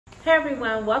Hey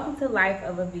everyone, welcome to Life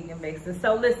of a Vegan Vixen.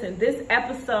 So listen, this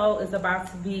episode is about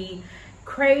to be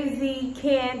crazy,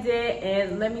 candid,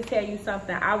 and let me tell you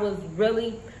something. I was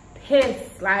really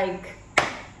pissed. Like,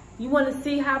 you want to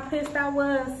see how pissed I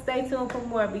was? Stay tuned for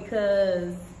more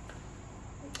because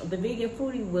the vegan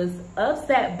foodie was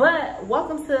upset. But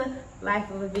welcome to Life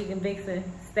of a Vegan Vixen.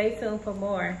 Stay tuned for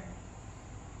more.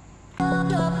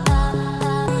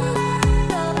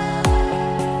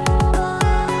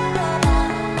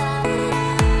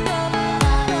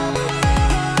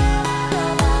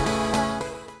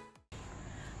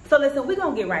 So listen, we're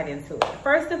gonna get right into it.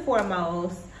 First and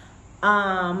foremost,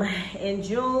 in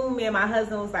June, me and my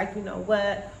husband was like, you know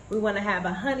what? We wanna have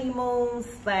a honeymoon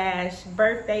 /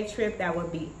 birthday trip that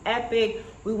would be epic.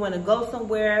 We wanna go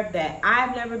somewhere that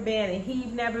I've never been and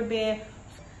he's never been.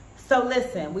 So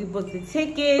listen, we booked the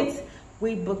tickets,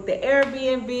 we booked the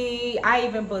Airbnb, I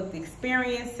even booked the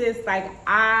experiences. Like,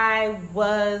 I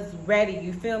was ready,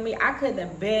 you feel me? I couldn't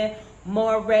have been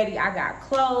more ready. I got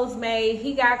clothes made,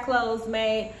 he got clothes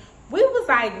made. We was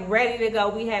like ready to go.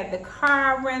 We had the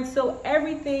car rental,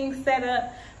 everything set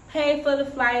up, paid for the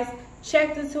flights,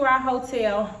 checked into our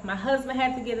hotel. My husband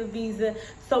had to get a visa.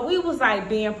 So we was like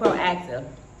being proactive.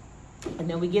 And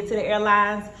then we get to the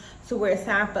airlines to where it's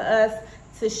time for us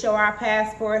to show our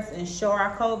passports and show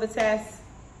our COVID tests.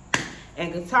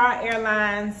 And Qatar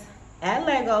Airlines at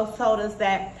Lagos told us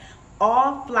that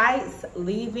all flights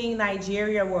leaving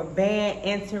Nigeria were banned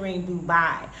entering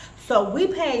Dubai. So we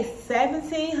paid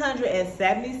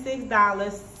 $1,776,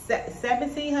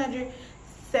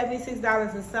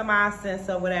 $1,776 and some odd cents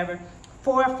or whatever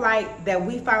for a flight that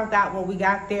we found out when we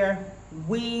got there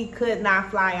we could not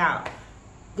fly out.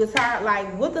 Qatar,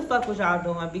 like, what the fuck was y'all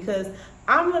doing? Because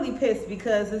I'm really pissed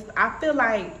because I feel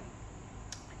like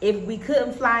if we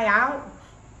couldn't fly out,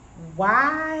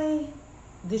 why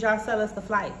did y'all sell us the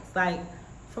flights? Like,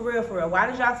 for real, why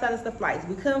did y'all sell us the flights?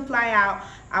 We couldn't fly out.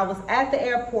 I was at the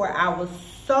airport. I was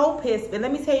so pissed. And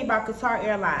let me tell you about Qatar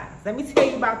Airlines. Let me tell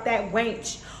you about that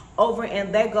wench over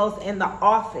in Lagos in the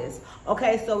office.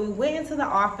 Okay, so we went into the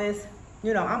office.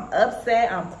 You know, I'm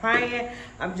upset. I'm crying.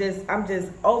 I'm just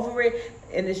over it.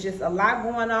 And it's just a lot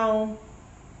going on.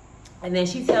 And then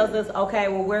she tells us, okay,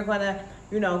 well, we're going to,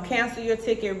 you know, cancel your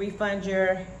ticket, refund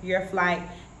your flight,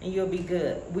 and you'll be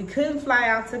good. We couldn't fly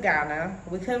out to Ghana.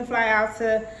 We couldn't fly out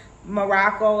to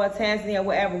Morocco or Tanzania or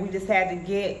whatever. We just had to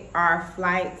get our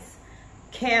flights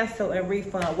canceled and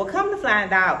refund. Well, come to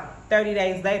find out, 30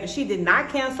 days later, she did not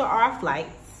cancel our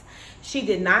flights. She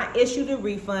did not issue the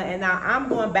refund. And now I'm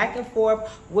going back and forth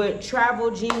with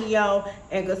Travel Genio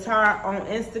and Qatar on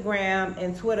Instagram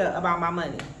and Twitter about my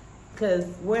money. Because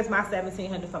where's my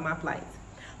 $1,700 for my flights?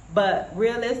 But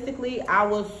realistically, I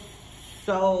was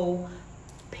so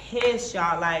pissed,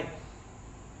 y'all. Like,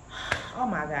 oh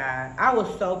my God, I was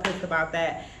so pissed about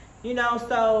that. You know,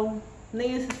 so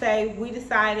needless to say, we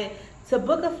decided to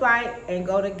book a flight and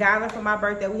go to Ghana for my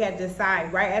birthday. We had to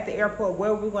decide right at the airport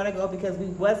where we were going to go because we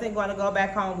wasn't going to go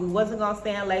back home. We wasn't going to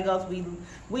stay in Lagos.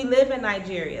 We live in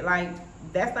Nigeria. Like,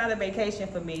 that's not a vacation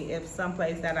for me if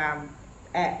someplace that I'm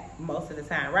at most of the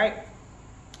time, right?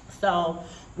 So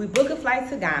we booked a flight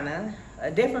to Ghana, a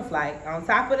different flight. On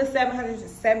top of the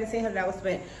 $1,700 that was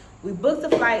spent, we booked a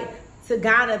flight to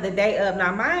Ghana the day of.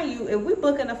 Now, mind you, if we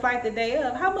booking a flight the day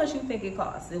of, how much you think it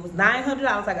costs? It was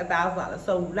 $900, like $1,000.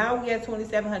 So now we had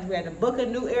 $2,700. We had to book a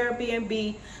new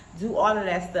Airbnb, do all of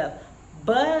that stuff.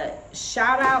 But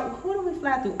shout out, who do we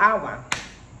fly through? AWA,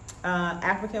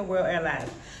 African World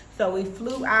Airlines. So we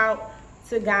flew out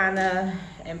to Ghana,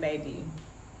 and baby,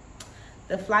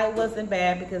 the flight wasn't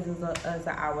bad because it was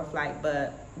an hour flight,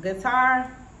 but Qatar,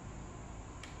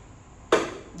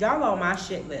 y'all on my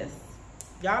shit list.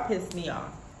 Y'all pissed me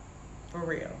off, for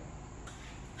real.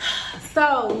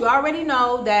 So you already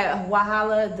know that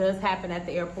Wahala does happen at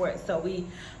the airport. So we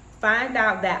find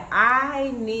out that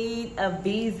I need a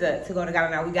visa to go to Ghana.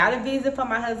 Now, we got a visa for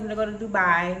my husband to go to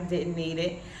Dubai, didn't need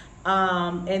it.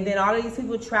 And then all of these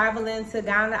people traveling to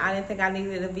Ghana, I didn't think I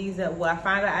needed a visa. Well, I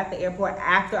found out at the airport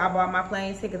after I bought my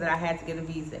plane ticket that I had to get a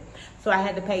visa. So I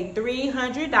had to pay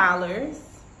 $300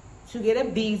 to get a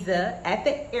visa at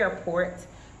the airport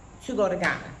to go to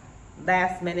Ghana.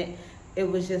 Last minute, it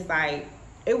was just like,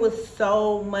 it was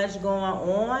so much going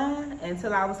on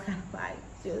until I was kind of like,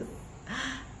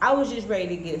 I was just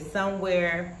ready to get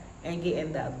somewhere and get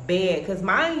in the bed. Because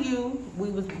mind you,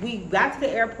 we got to the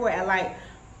airport at like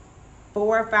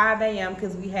 4 or 5 a.m.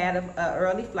 because we had an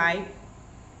early flight.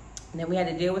 And then we had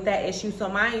to deal with that issue. So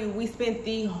mind you, we spent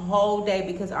the whole day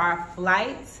because our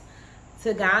flight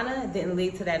to Ghana didn't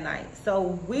leave to that night.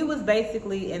 So we was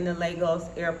basically in the Lagos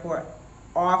airport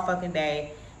all fucking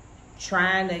day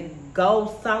trying to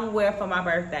go somewhere for my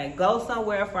birthday, go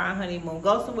somewhere for our honeymoon,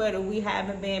 go somewhere that we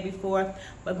haven't been before.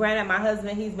 But granted, my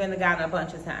husband, he's been to Ghana a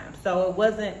bunch of times. So it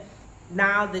wasn't,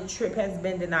 now the trip has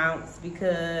been denounced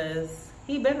because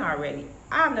he been already.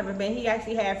 I've never been. He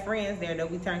actually had friends there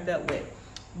that we turned up with.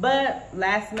 But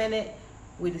last minute,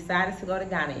 we decided to go to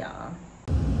Ghana, y'all.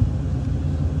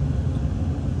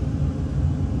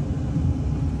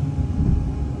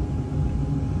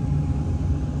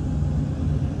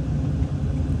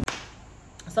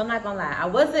 So I'm not gonna lie, I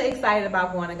wasn't excited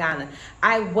about going to Ghana.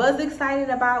 I was excited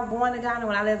about going to Ghana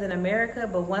when I lived in America,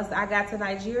 but once I got to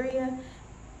Nigeria,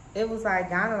 it was like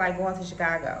Ghana like going to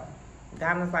Chicago.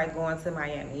 Ghana's like going to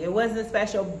Miami. It wasn't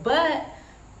special, but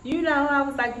you know, I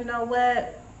was like, you know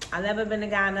what? I've never been to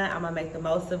Ghana. I'm gonna make the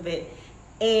most of it.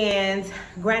 And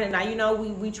granted, now you know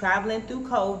we traveling through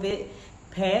COVID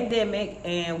pandemic,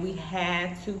 and we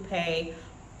had to pay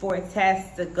for a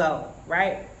test to go,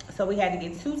 right? So we had to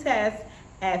get 2 tests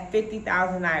at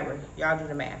 50,000 naira. Y'all do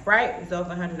the math, right? It's over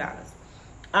 $100.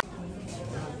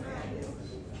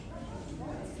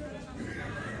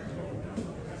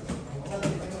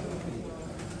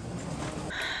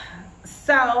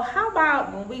 So how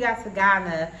about when we got to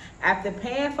Ghana, after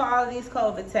paying for all of these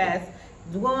COVID tests,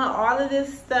 doing all of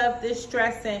this stuff, this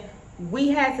stressing, we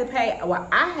had to pay, well,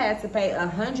 I had to pay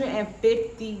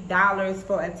 $150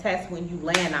 for a test when you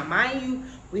land. Now, mind you,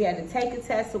 we had to take a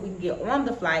test so we can get on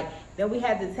the flight. Then we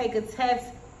had to take a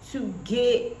test to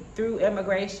get through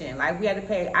immigration. Like we had to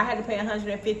pay, I had to pay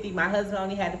 150. My husband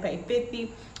only had to pay 50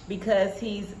 because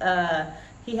he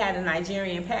had a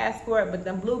Nigerian passport, but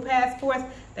them blue passports,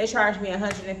 they charged me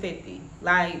 150.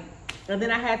 Like, and then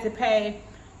I had to pay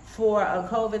for a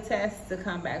COVID test to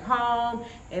come back home.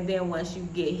 And then once you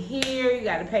get here, you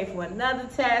got to pay for another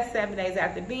test 7 days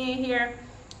after being here.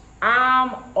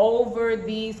 I'm over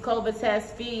these COVID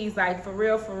test fees, like for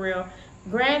real, for real.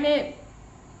 Granted,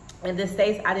 in the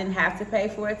States, I didn't have to pay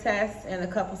for a test. In a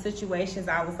couple situations,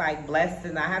 I was like blessed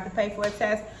and I have to pay for a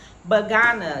test. But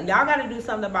Ghana, y'all got to do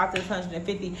something about this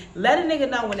 150. Let a nigga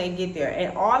know when they get there.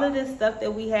 And all of this stuff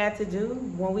that we had to do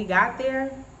when we got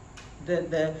there,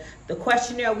 the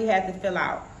questionnaire we had to fill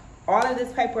out, all of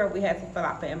this paperwork we had to fill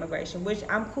out for immigration, which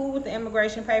I'm cool with the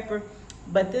immigration paper.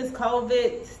 But this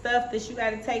COVID stuff that you got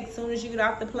to take as soon as you get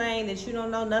off the plane that you don't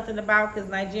know nothing about because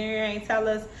Nigeria ain't tell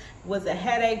us was a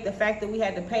headache. The fact that we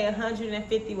had to pay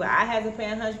 150, well, I had to pay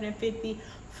 150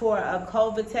 for a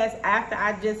COVID test after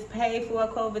I just paid for a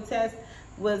COVID test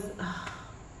was,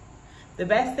 the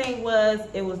best thing was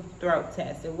it was throat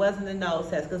test. It wasn't a nose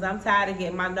test because I'm tired of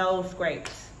getting my nose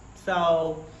scraped.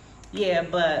 So, yeah,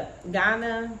 but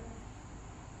Ghana,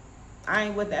 I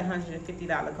ain't with that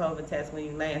 $150 COVID test when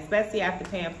you land, especially after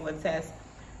paying for a test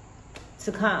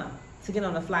to come, to get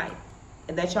on the flight.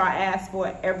 And that y'all ask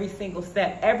for every single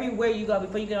step, everywhere you go,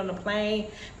 before you get on the plane,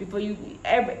 before you,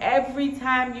 every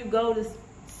time you go to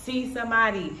see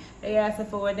somebody, they asking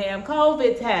for a damn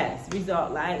COVID test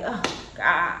result. Like, oh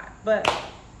God. But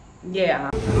yeah.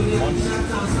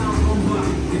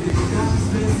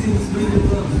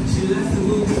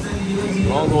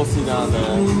 I'll go sit down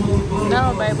there.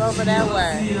 No, babe, over that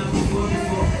way.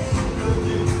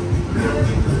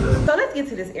 So let's get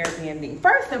to this Airbnb.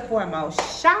 First and foremost,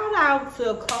 shout out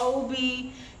to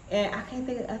Kobe and I think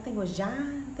it was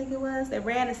John, I think it was, that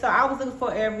ran it. So I was looking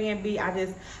for Airbnb.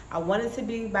 I wanted to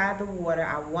be by the water.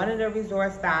 I wanted a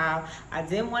resort style. I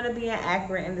didn't want to be in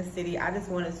Accra in the city. I just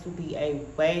wanted to be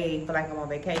away, feel like I'm on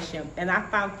vacation. And I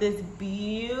found this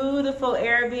beautiful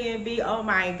Airbnb. Oh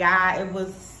my God, it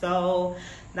was so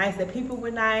nice. The people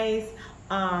were nice.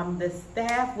 The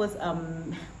staff was,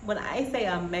 when I say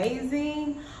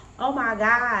amazing, oh my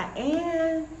God.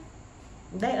 And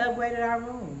they upgraded our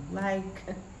room.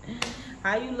 Like,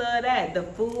 how you love that? The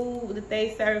food that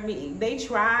they served me, they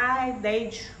tried. Shaw,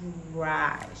 you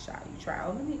try.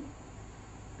 Oh, let me,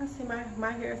 I see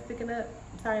my hair sticking up.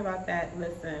 Sorry about that.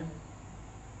 Listen,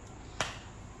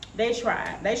 they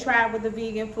tried with the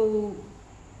vegan food,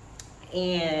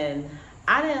 and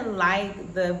I didn't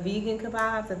like the vegan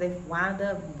kebabs that they wound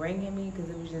up bringing me because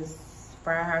it was just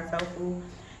fried tofu.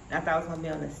 And I thought it was gonna be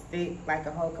on a stick like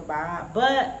a whole kebab.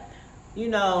 But you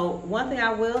know, one thing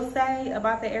I will say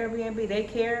about the Airbnb, they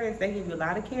carrots, they give you a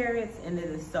lot of carrots, and it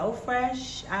is so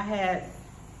fresh. I had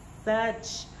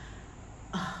such,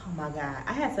 oh my God,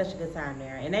 I had such a good time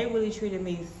there, and they really treated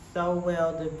me so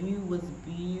well. The view was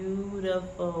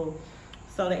beautiful.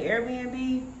 So the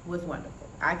Airbnb was wonderful.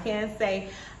 I can't say,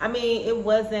 I mean, it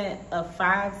wasn't a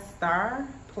 5-star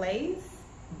place,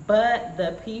 but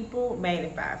the people made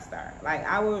it 5-star. Like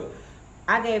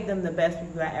I gave them the best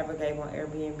review I ever gave on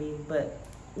Airbnb. But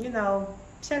you know,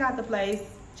 check out the place,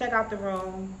 check out the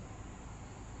room.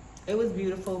 It was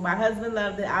beautiful. My husband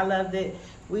loved it. I loved it.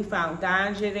 We found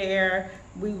ganja there.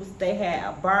 They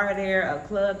had a bar there, a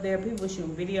club there. People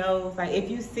shooting videos. Like, if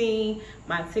you seen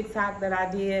my TikTok that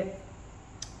I did,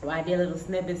 where I did little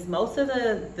snippets, most of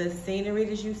the scenery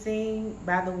that you seen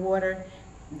by the water,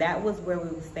 that was where we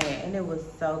were staying, and it was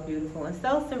so beautiful and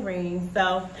so serene.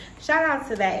 So shout out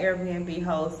to that Airbnb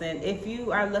host. And if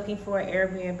you are looking for an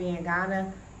Airbnb in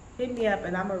Ghana, hit me up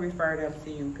and I'm gonna refer them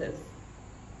to you, because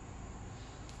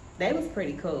they was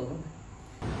pretty cool.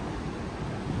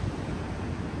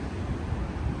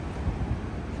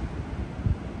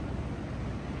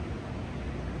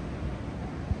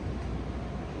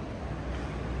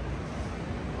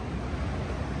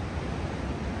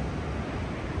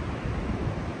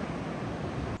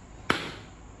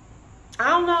 I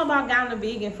don't know about Ghana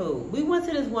vegan food. We went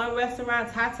to this one restaurant,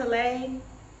 Tatale.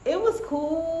 It was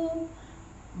cool,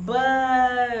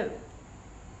 but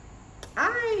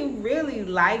I ain't really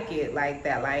like it like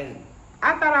that. Like,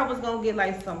 I thought I was gonna get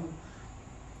like some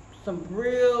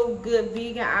real good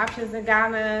vegan options in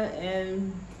Ghana,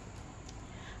 and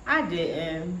I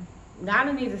didn't.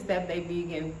 Ghana needs to step their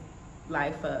vegan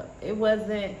life up. It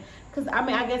wasn't, cause I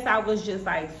mean, I guess I was just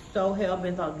like so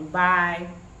hell-bent on Dubai.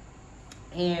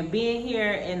 And being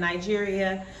here in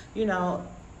Nigeria, you know,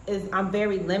 I'm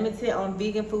very limited on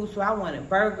vegan food. So I wanted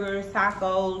burgers,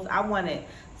 tacos. I wanted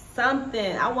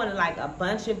something. I wanted like a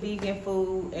bunch of vegan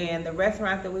food. And the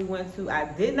restaurant that we went to, I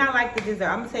did not like the dessert.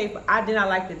 I'm gonna tell you, I did not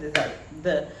like the dessert.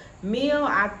 The meal,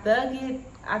 I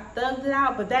thugged it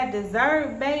out. But that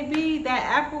dessert, baby, that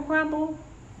apple crumble,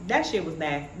 that shit was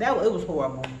nasty. It was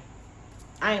horrible.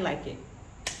 I ain't like it.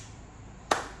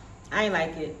 I ain't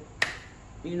like it.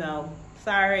 You know.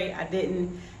 Sorry, I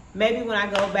didn't. Maybe when I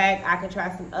go back, I can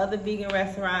try some other vegan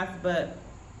restaurants, but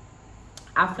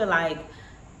I feel like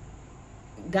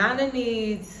Ghana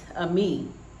needs a me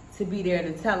to be there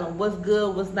to tell them what's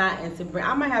good, what's not, and to bring.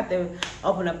 I might have to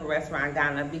open up a restaurant in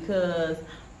Ghana, because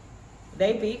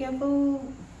they vegan food,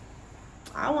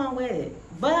 I want with it.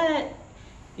 But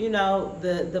you know,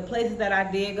 the places that I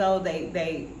did go,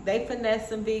 they finessed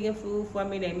some vegan food for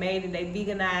me. They made it, they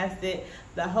veganized it.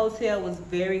 The hotel was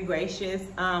very gracious.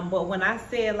 But when I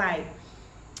said like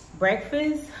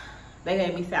breakfast, they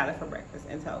gave me salad for breakfast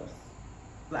and toast.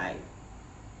 Like,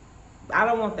 I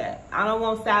don't want that. I don't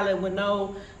want salad with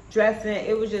no dressing.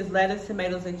 It was just lettuce,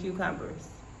 tomatoes, and cucumbers.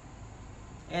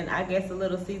 And I guess a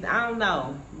little season. I don't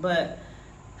know. But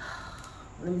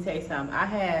let me tell you something. I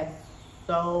had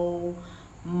so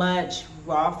much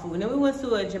raw food. And then we went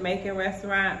to a Jamaican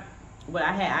restaurant where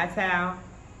I had ital,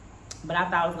 but I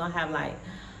thought I was gonna have like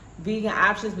vegan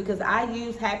options, because I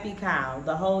used Happy Cow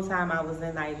the whole time I was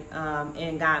in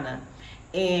Ghana.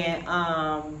 And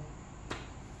I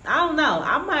don't know,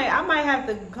 I might have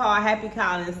to call Happy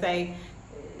Cow and say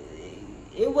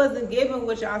it wasn't giving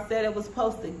what y'all said it was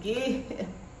supposed to give.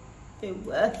 It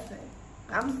wasn't.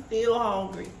 I'm still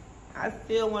hungry. I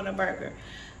still want a burger.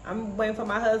 I'm waiting for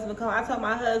my husband to come. I told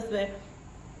my husband,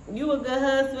 you a good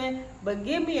husband, but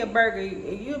give me a burger.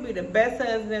 You'll be the best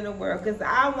husband in the world, because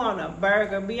I want a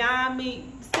burger. Beyond Meat,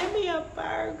 send me a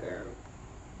burger.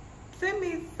 Send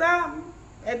me something.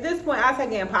 At this point, I'll take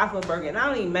an Impossible Burger, and I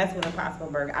don't even mess with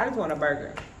Impossible Burger. I just want a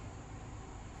burger.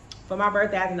 For my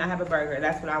birthday, I did not have a burger.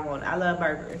 That's what I want. I love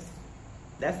burgers.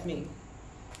 That's me.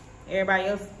 Everybody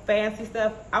else fancy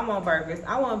stuff, I want burgers.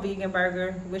 I want a vegan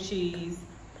burger with cheese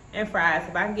and fries.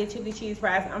 If I can get chili cheese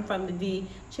fries, I'm from the D.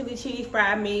 Chili cheese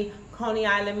fried meat, Coney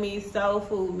Island meat, soul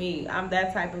food meat. I'm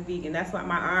that type of vegan. That's why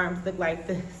my arms look like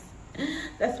this.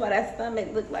 That's why that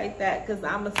stomach look like that, because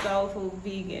I'm a soul food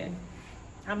vegan.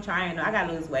 I'm trying. I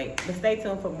gotta lose weight, but stay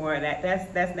tuned for more of that.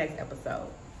 That's next episode.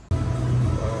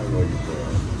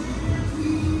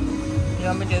 You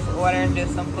want me to just order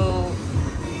just some food?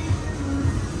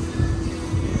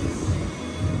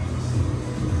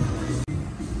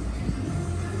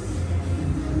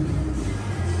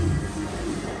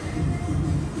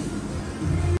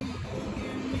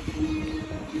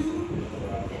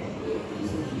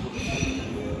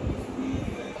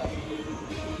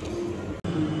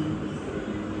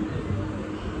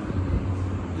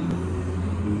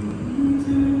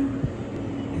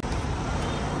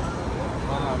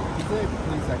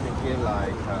 I can get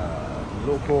like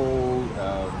local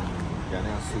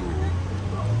Ghanaian soup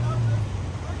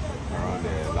around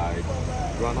there, like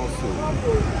granite soup.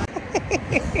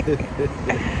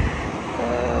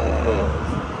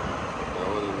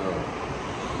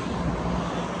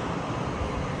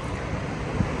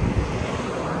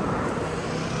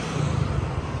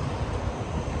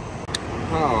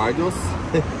 Oh, I just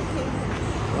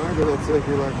I gotta take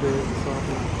it like this or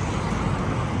something.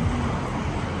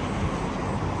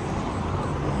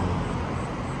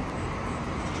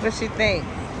 What she think?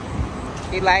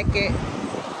 You like it?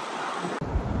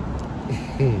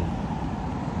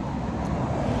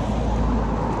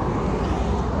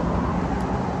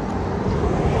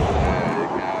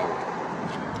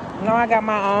 No, I got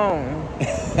my own.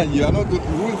 Yeah, I don't think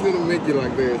who's gonna make it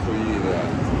like that for you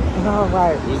that. All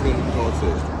right. Who's gonna cause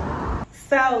it?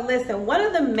 So listen, one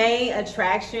of the main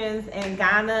attractions in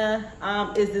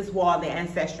Ghana is this wall, the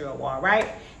ancestral wall, right?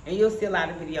 And you'll see a lot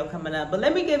of video coming up. But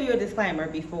let me give you a disclaimer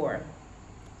before.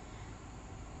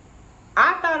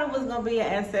 I thought it was gonna be an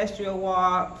ancestral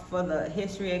wall for the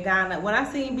history of Ghana. When I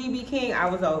seen BB King, I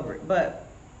was over it. But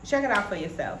check it out for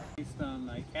yourself. Based on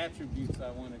like attributes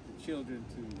I wanted the children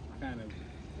to kind of,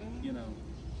 you know,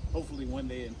 hopefully one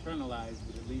day internalize,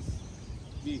 but at least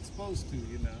be exposed to,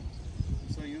 you know.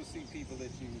 So you'll see people that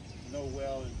you know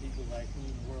well and people like, who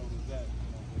in the world is that?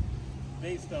 You know, but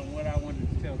based on what I wanted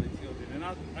to tell the children. And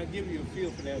I'll give you a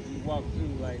feel for that as we walk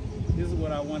through, like, this is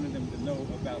what I wanted them to know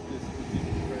about this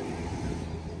particular person.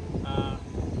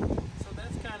 So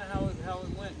that's kind of how it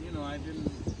went. You know,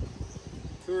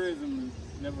 tourism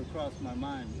never crossed my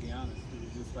mind, to be honest. It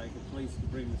was just like a place to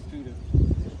bring the students.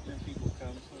 Then people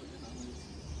come, so, you know,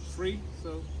 it's free,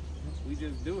 so we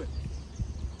just do it.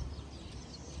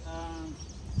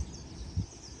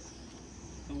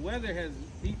 The weather has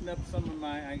beaten up some of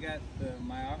I got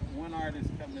my one artist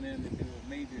coming in to do a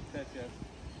major touch-up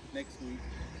next week.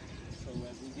 So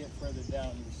as we get further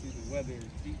down, you'll see the weather is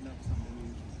beating up some of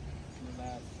these in the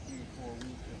last 3 or 4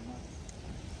 weeks or months.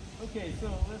 Okay, so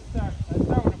let's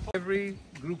start with every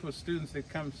group of students that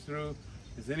comes through.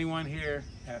 Has anyone here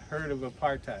heard of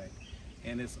apartheid?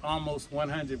 And it's almost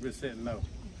 100% no.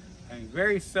 I mean,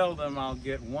 very seldom I'll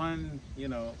get one, you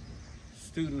know,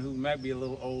 student who might be a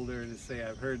little older to say,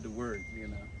 I've heard the word, you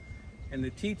know. And the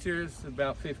teachers,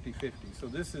 about 50-50. So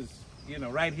this is, you know,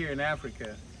 right here in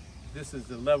Africa, this is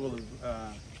the level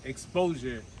of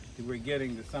exposure that we're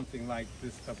getting to something like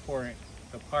this abhorrent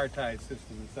apartheid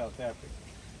system in South Africa.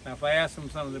 Now, if I ask them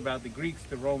something about the Greeks,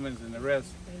 the Romans, and the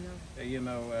rest, you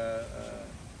know,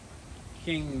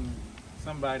 King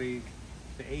somebody,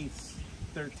 the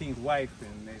 13th wife,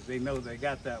 and they know they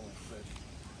got that one. But,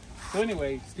 so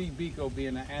anyway, Steve Biko,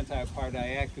 being an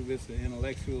anti-apartheid activist, an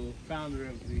intellectual, founder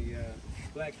of the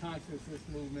Black Consciousness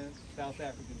Movement, South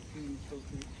African Food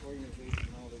Social Organization,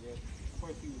 and all the rest. Of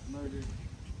course, he was murdered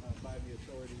by the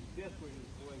authorities just for his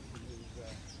voice and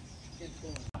his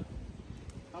influence.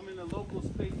 I'm in a local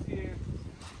space here.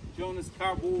 Jonas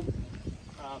Carboul,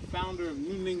 founder of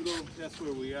New Ningo. That's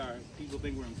where we are. People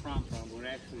think we're in Prom Prom. We're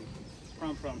actually,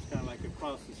 Prom Prom's kind of like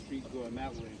across the street going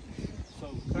that way.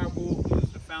 So Carboul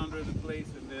is the founder of the place,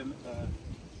 and then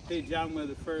Tejangma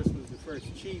the First was the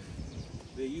first chief.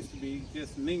 They used to be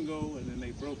just Ningo, and then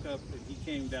they broke up, and he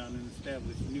came down and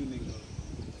established New Ningo.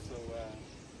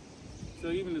 So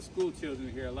even the school children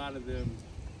here, a lot of them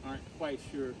aren't quite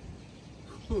sure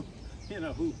who, you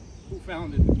know, who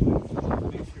founded the place. So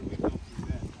make sure we go through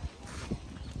that.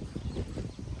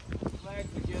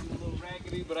 Flags are getting a little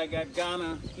raggedy, but I got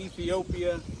Ghana,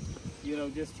 Ethiopia, you know,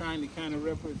 just trying to kind of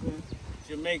represent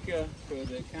Jamaica for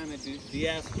the kind of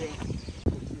diaspora.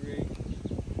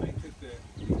 I took the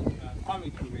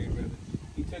Kwame Ture, rather.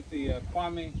 He took the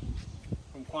Kwame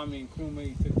from Kwame Nkrumah.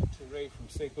 He took the Ture from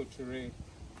Sekou Ture.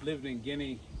 Lived in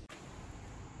Guinea.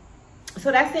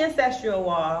 So that's the ancestral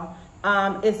wall.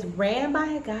 It's ran by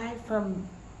a guy from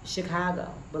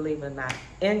Chicago, believe it or not,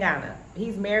 in Ghana.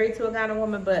 He's married to a Ghana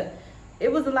woman, but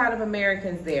it was a lot of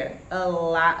Americans there. A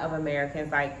lot of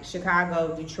Americans, like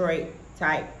Chicago, Detroit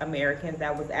type Americans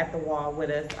that was at the wall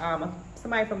with us.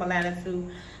 Somebody from Atlanta too.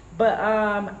 But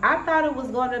I thought it was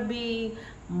gonna be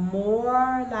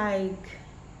more like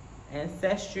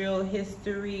ancestral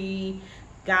history,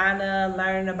 Ghana,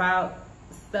 learn about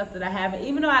stuff that I haven't.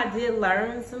 Even though I did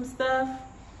learn some stuff,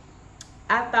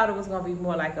 I thought it was gonna be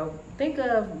more like think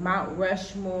of Mount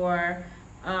Rushmore.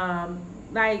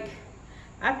 Like,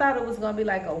 I thought it was gonna be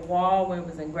like a wall where it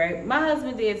was engraved. My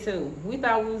husband did too. We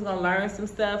thought we was gonna learn some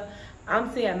stuff.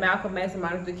 I'm seeing Malcolm X,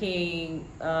 Martin Luther King,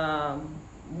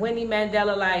 Winnie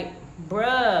Mandela, like,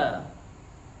 bruh,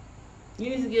 you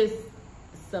need to get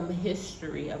some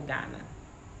history of Ghana.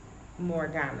 More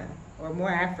Ghana, or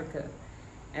more Africa,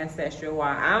 ancestral wall.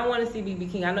 I don't want to see BB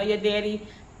King. I know your daddy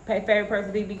favorite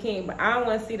person BB King, but I don't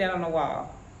want to see that on the wall.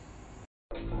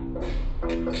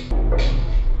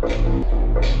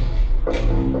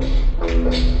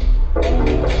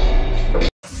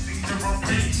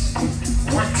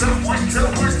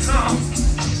 What's up?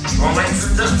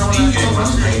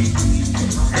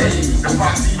 Hey, the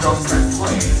party don't stop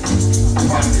playing. The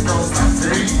party don't stop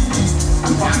today.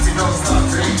 The party don't stop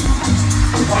today.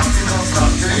 The party don't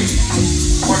stop today.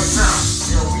 What's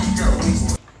up?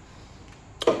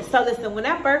 So listen, when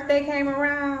that birthday came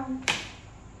around,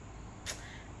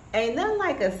 ain't nothing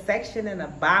like a section in a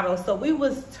bottle. So we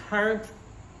was turned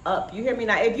up. You hear me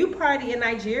now? If you party in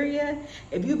Nigeria,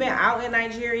 if you've been out in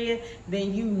Nigeria,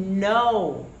 then you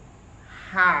know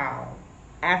how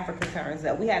Africa turns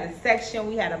up. We had a section,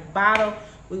 we had a bottle,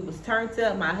 we was turned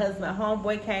up. My husband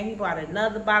homeboy came, he brought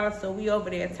another bottle, so we over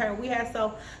there turned. We had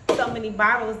so many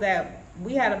bottles that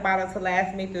we had a bottle to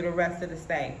last me through the rest of the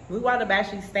stay. We wound up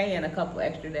actually staying a couple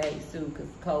extra days too because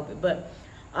of COVID, but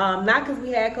not because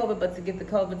we had COVID, but to get the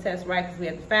COVID test right, because we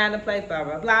had to find a place, blah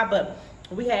blah blah. But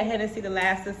we had Hennessy to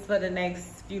last us for the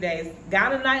next few days.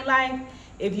 Ghana nightlife,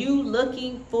 if you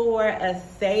looking for a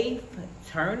safe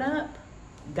turn up,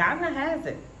 Ghana has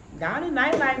it. Ghana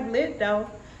nightlife lit though.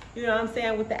 You know what I'm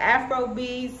saying? With the Afro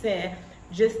beats and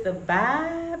just the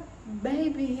vibe,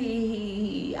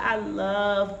 baby. I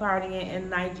love partying in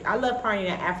Nigeria. I love partying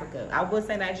in Africa. I would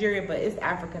say Nigeria, but it's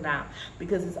Africa now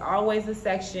because it's always the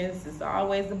sections. It's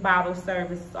always the bottle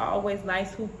service. It's always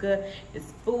nice hookah.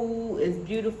 It's food. It's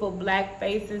beautiful black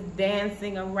faces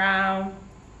dancing around.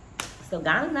 So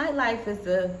Ghana nightlife is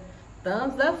the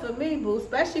thumbs up for me, boo,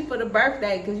 especially for the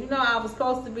birthday, because you know I was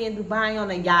supposed to be in Dubai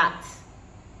on a yacht,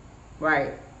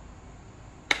 right?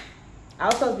 I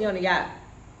was supposed to be on a yacht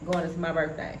going to my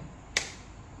birthday,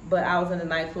 but I was in a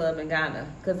nightclub in Ghana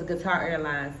because of Qatar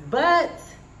Airlines. But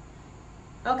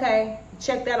okay,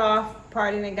 check that off.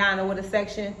 Partying in Ghana with a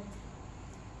section.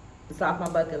 It's off my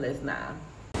bucket list now.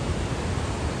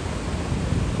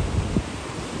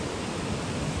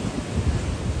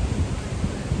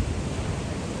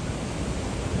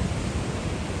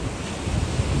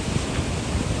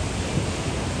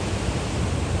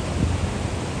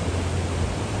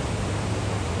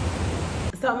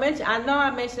 So I know I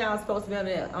mentioned I was supposed to be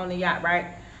on the yacht, right?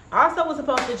 I also was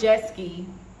supposed to jet ski,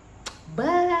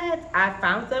 but I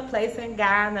found a place in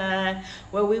Ghana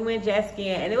where we went jet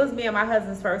skiing, and it was me and my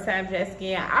husband's first time jet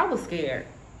skiing. I was scared.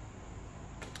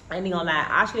 I ain't gonna lie.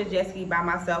 I should have jet skied by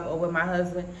myself or with my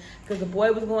husband because the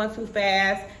boy was going too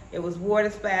fast. It was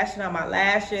water splashing on my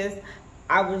lashes.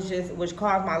 Which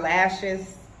caused my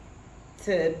lashes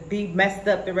to be messed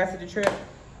up the rest of the trip.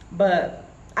 But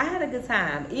I had a good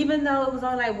time, even though it was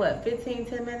only like, what,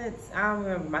 10 minutes? I don't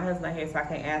remember. My husband's not here, so I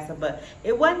can't answer, but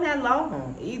it wasn't that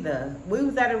long either. We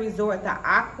was at a resort, the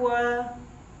Aqua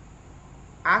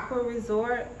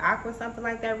Resort, something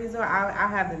like that resort. I'll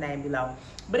have the name below.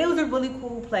 But it was a really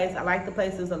cool place. I liked the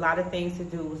place. There was a lot of things to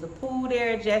do. It was a pool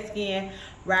there, jet skiing,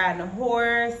 riding a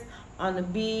horse on the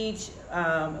beach,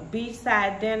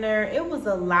 beachside dinner. It was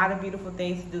a lot of beautiful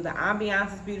things to do. The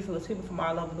ambiance is beautiful. It was people from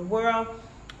all over the world.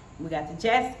 We got the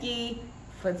jet ski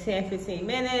for 10-15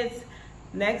 minutes.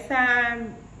 Next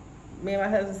time, me and my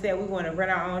husband said we want to rent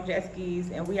our own jet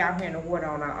skis, and we out here in the water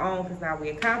on our own because now we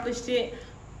accomplished it.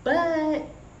 But,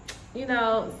 you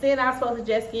know, seeing I was supposed to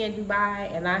jet ski in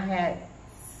Dubai and I had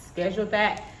scheduled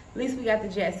that, at least we got the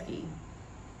jet ski.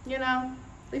 You know,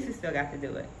 at least we still got to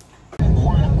do it.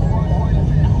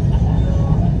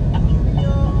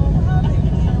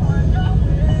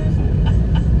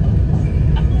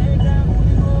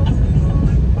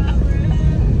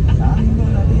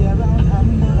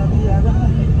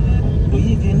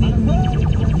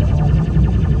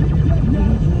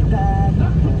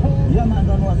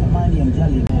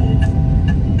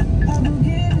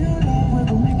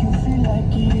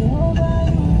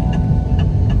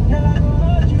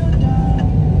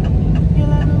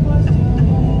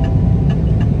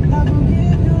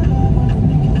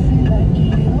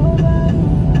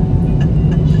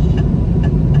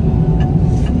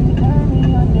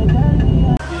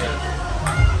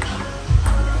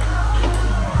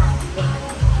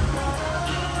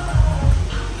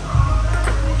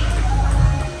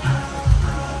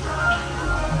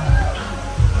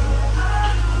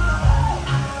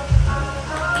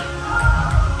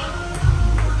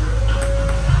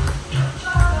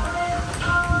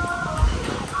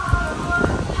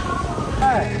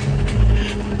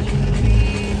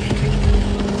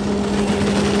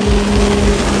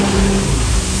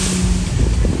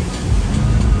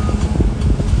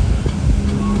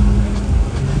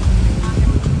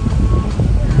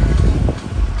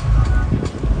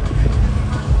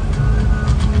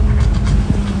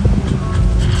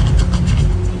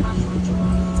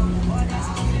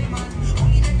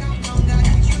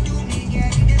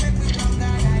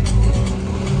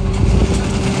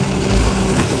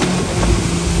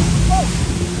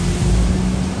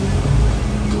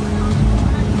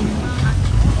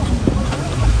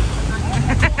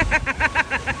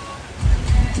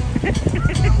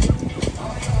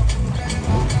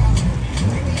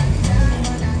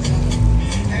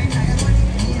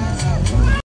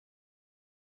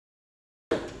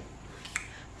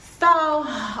 So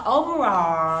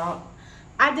overall,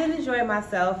 I did enjoy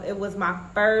myself. It was my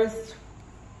first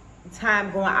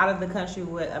time going out of the country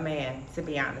with a man, to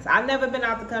be honest. I've never been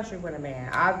out the country with a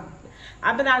man.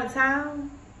 I've been out of town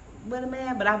with a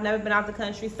man, but I've never been out the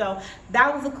country. So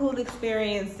that was a cool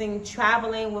experience,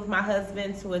 traveling with my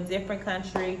husband to a different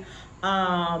country.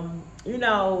 You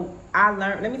know, I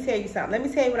learned, let me tell you something. Let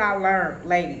me tell you what I learned,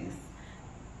 ladies.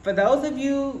 For those of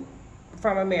you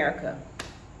from America,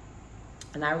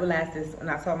 and I realized this, and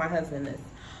I told my husband this,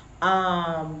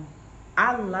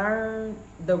 I learned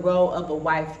the role of a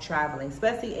wife traveling,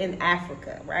 especially in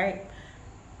Africa, right?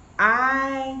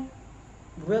 I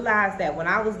realized that when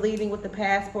I was leaving with the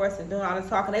passports and doing all this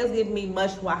talking, they was giving me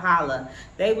much wahala.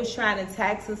 They was trying to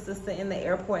tax a sister in the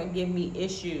airport and give me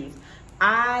issues.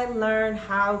 I learned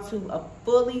how to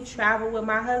fully travel with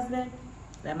my husband.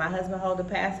 Let my husband hold the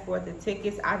passport, the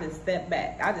tickets. I just step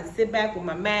back. I just sit back with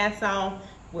my mask on,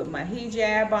 with my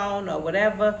hijab on, or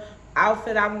whatever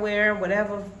outfit I'm wearing,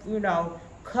 whatever, you know,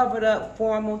 covered up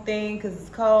formal thing, because it's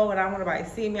cold and I don't want nobody to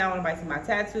see me. I don't want nobody to see my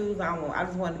tattoos. I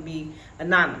just want to be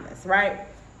anonymous, right?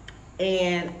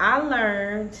 And I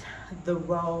learned the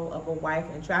role of a wife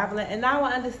in traveling. And now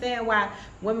I understand why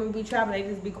women be traveling, they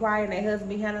just be quiet and their husband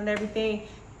be handling everything.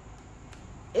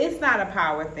 It's not a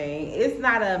power thing. It's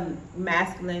not a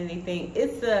masculinity thing.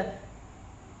 It's a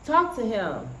talk to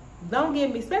him. Don't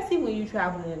give me, especially when you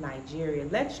traveling in Nigeria,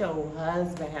 let your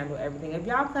husband handle everything. If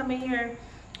y'all come in here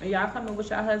and y'all coming with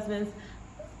your husbands,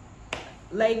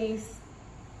 ladies,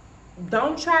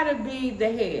 don't try to be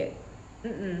the head.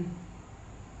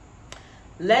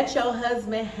 Let your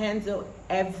husband handle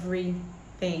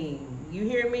everything. You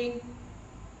hear me?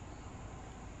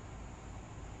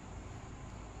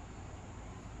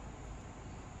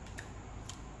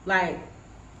 Like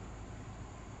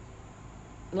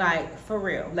for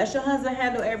real. Let your husband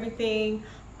handle everything.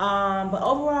 But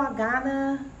overall,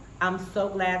 Ghana, I'm so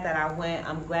glad that I went.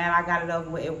 I'm glad I got it over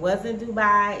with. It wasn't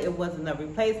Dubai. It wasn't a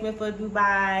replacement for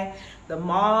Dubai. The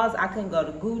malls, I couldn't go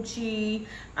to Gucci.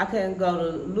 I couldn't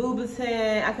go to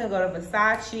Louboutin. I couldn't go to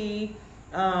Versace.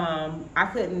 I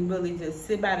couldn't really just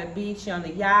sit by the beach on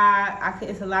the yacht.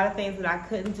 It's a lot of things that I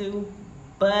couldn't do.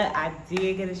 But I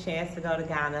did get a chance to go to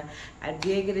Ghana. I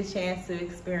did get a chance to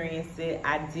experience it.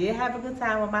 I did have a good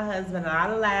time with my husband. A lot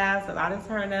of laughs, a lot of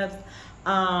turn-ups.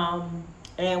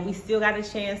 And we still got a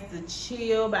chance to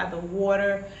chill by the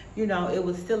water. You know, it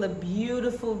was still a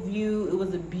beautiful view. It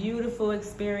was a beautiful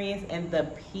experience. And the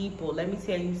people, let me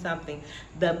tell you something.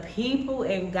 The people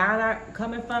in Ghana,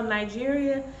 coming from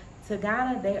Nigeria to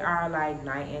Ghana, they are like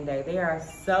night and day. They are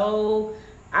so,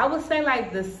 I would say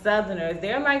like the Southerners.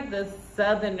 They're like the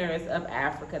Southerners of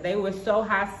Africa. They were so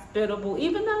hospitable.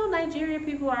 Even though Nigeria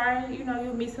people are, you know,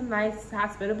 you'll meet some nice,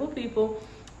 hospitable people.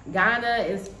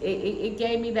 Ghana it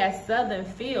gave me that Southern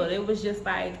feel. It was just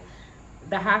like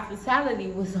the hospitality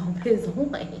was on his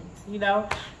point, you know?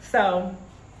 So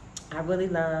I really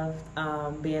loved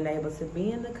being able to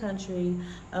be in the country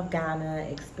of Ghana,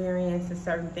 experiencing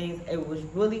certain things. It was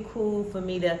really cool for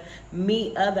me to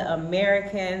meet other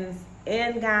Americans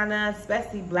in Ghana,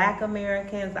 especially Black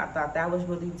Americans. I thought that was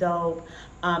really dope.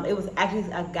 It was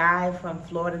actually a guy from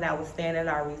Florida that was staying at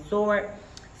our resort.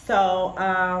 So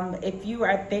if you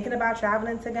are thinking about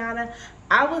traveling to Ghana,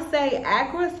 I would say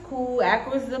Accra's cool.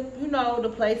 Accra's the, you know, the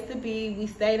place to be. We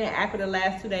stayed in Accra the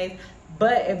last 2 days.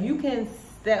 But if you can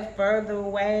step further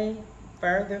away,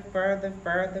 further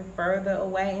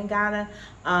away in Ghana,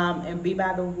 and be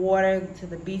by the water, to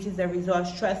the beaches and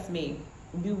resorts, trust me,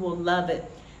 you will love it.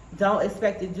 Don't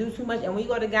expect to do too much. And when you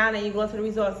go to Ghana and you go to the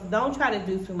resorts, don't try to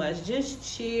do too much. Just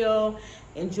chill,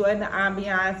 enjoy the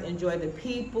ambiance, enjoy the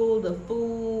people, the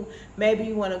food. Maybe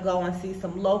you want to go and see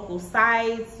some local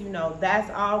sites. You know, that's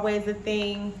always a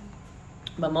thing.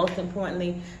 But most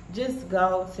importantly, just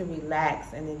go to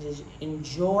relax and then just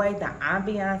enjoy the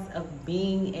ambiance of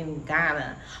being in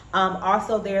Ghana.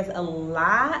 Also, there's a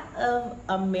lot of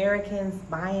Americans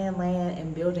buying land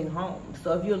and building homes.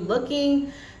 So if you're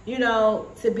looking, you know,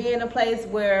 to be in a place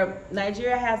where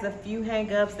Nigeria has a few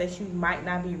hang-ups that you might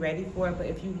not be ready for, but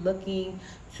if you're looking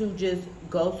to just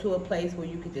go to a place where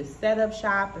you could just set up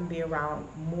shop and be around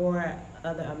more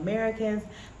other Americans,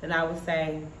 then I would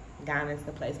say Ghana is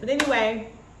the place. But anyway,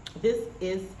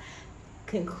 this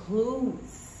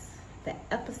concludes the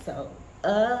episode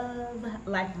of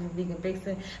Life of a Vegan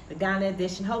Vixen, the Ghana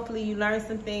edition. Hopefully you learned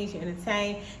some things, you're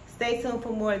entertained. Stay tuned for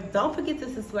more. Don't forget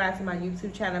to subscribe to my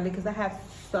YouTube channel because I have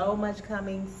so much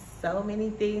coming, so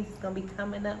many things going to be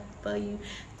coming up for you.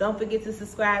 Don't forget to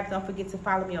subscribe. Don't forget to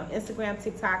follow me on Instagram,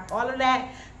 TikTok, all of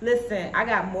that. Listen, I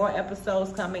got more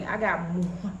episodes coming. I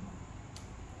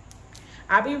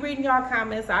I'll be reading y'all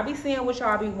comments. I'll be seeing what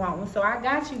y'all be wanting. So I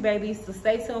got you, babies. So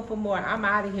stay tuned for more. I'm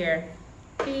out of here.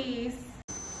 Peace.